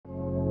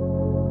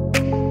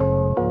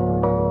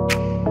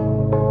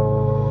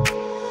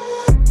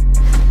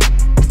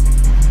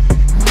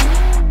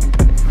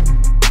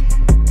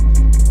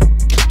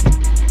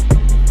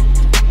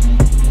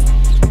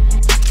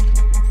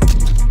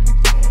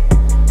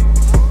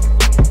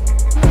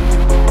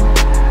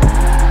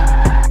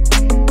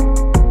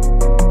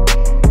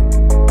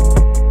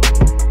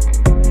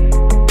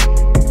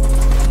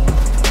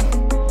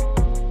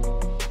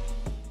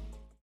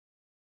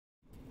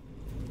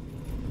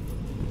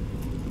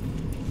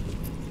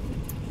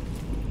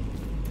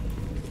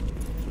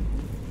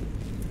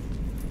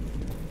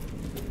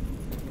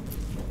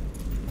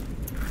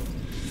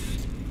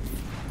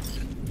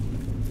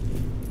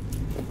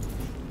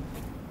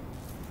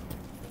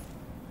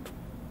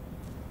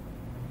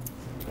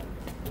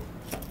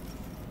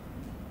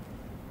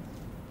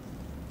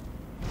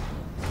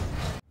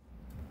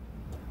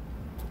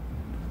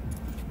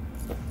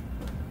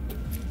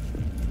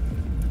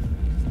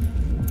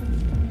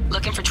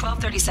Looking for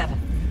 1237.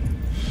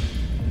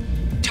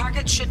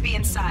 Target should be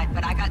inside,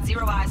 but I got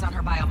 0 eyes on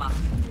her biomod.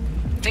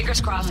 Fingers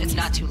crossed it's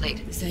not too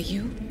late. Is that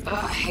you? Ugh,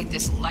 I hate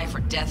this life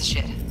or death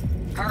shit.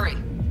 Hurry.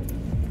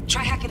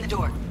 Try hacking the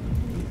door.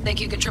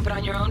 Think you can trip it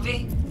on your own,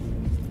 V?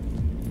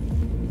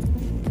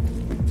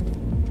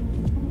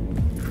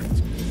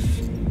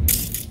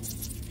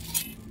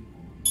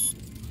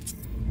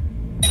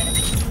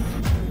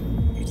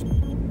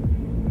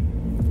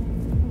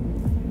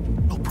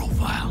 No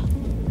profile.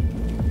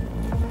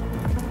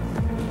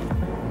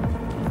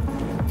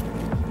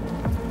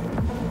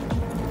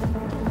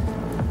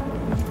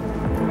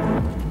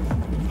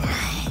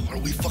 Are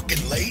we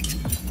fucking late?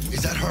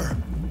 Is that her?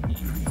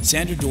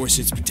 Sandra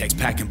Dorset's protects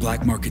packing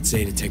black market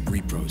Zeta Tech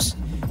repros.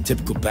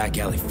 Typical back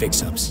alley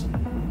fix-ups.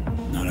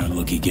 Not our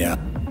lucky gal.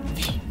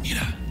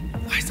 Mira,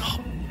 eyes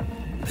up.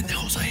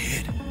 Pendejos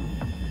ahead.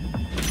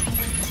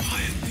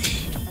 Quiet, V.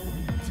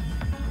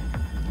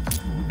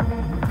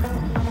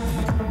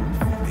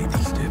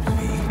 Baby steps,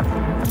 V.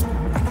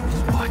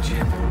 Just watch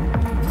it.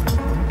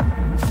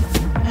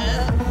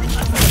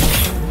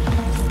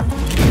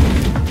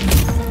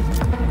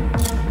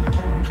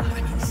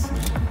 Nice.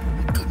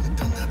 I couldn't have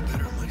done that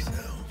better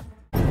myself.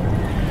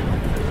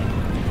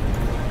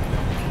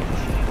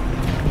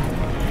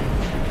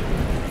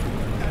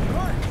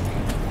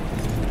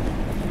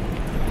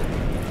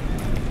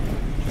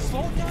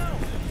 Slow down.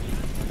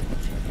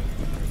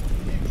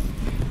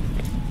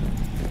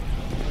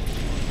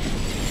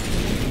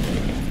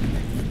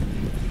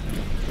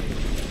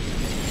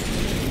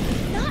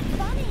 Not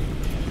funny.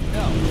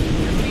 No,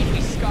 you're made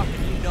me scoff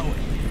and you know it.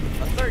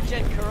 A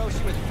third-gen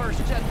Karoshi with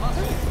first-gen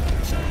muscle.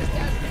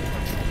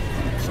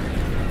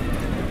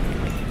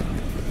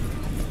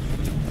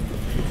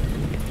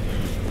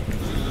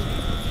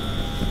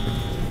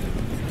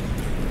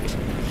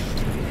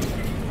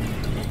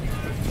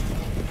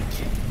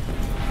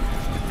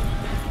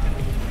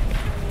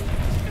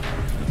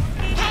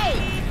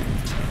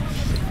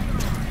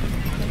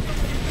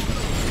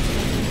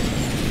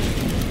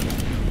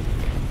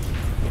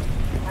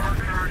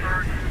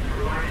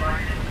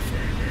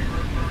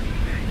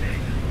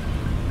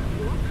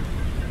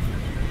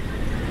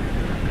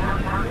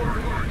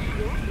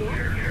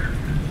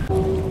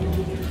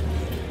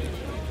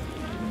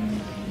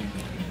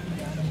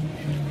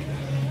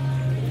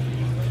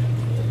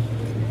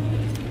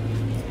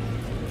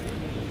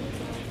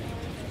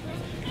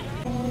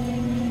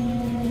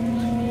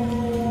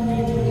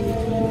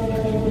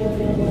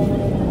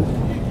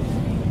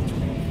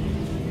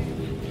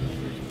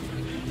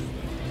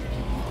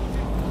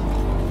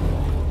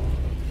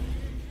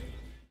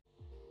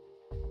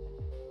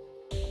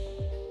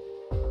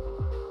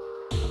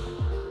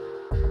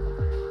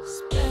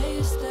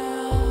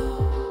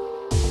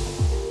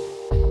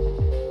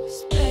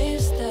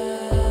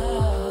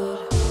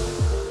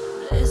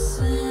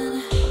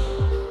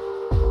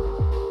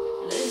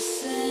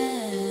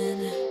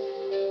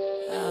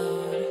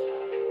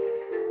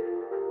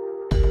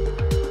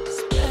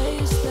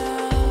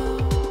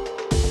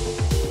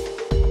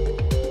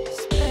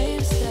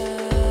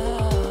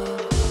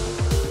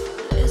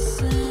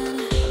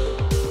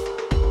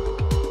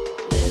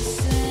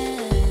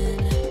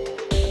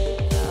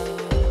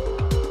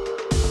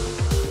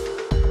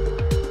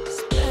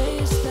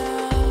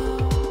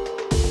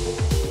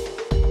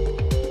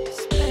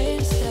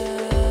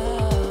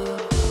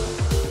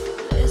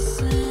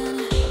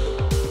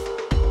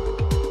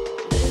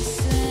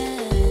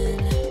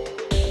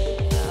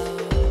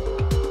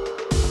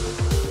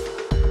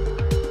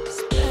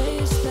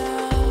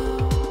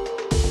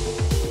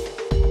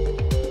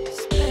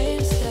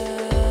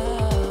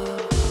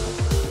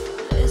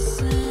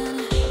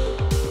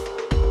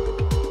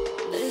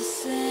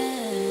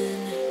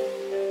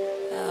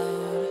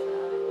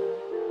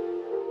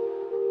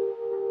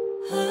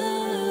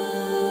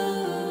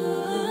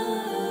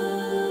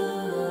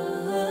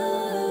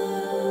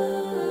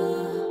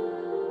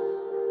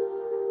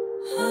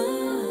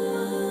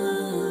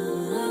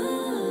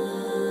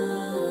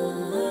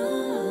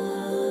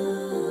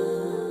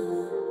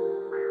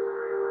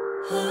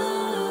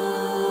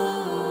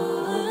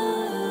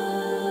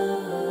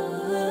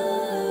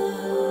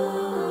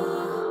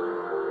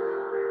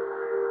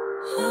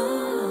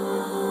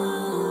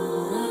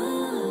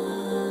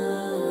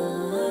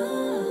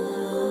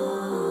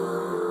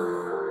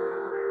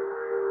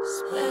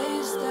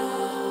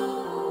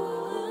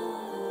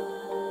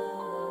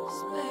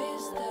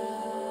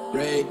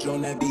 Rage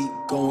on that beat,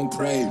 going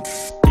crazy.